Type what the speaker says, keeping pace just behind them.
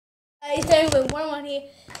It's going with one here,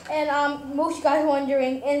 and most of you guys are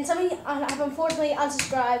wondering, and some of you have unfortunately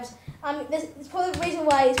unsubscribed. It's probably the reason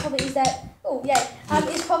why is that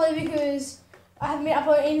it's probably because I haven't been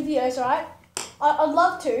uploading any videos, right? I'd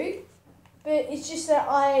love to, but it's just that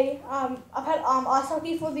I've had ice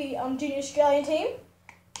hockey for the junior Australian team,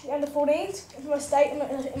 the under 14s in my state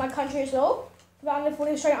in my country as well. The under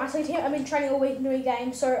 14 Australian ice hockey team. I've been training all week and doing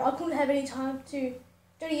games, so I couldn't have any time to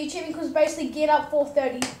do YouTube because basically get up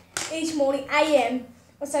 4:30 each morning AM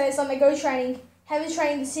on Saturday, Sunday, go training, have a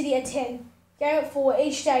training in the city at 10, game at 4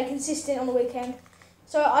 each day, consistent on the weekend.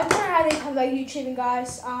 So I don't know how they come back YouTubing,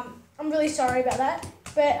 guys. I'm really sorry about that.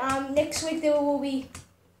 But next week there will be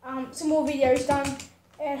some more videos done,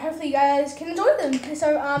 and hopefully you guys can enjoy them.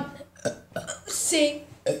 So see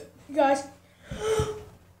you guys.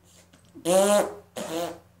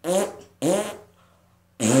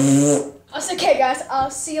 That's okay, guys. I'll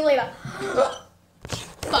see you later.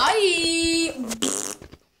 Bye.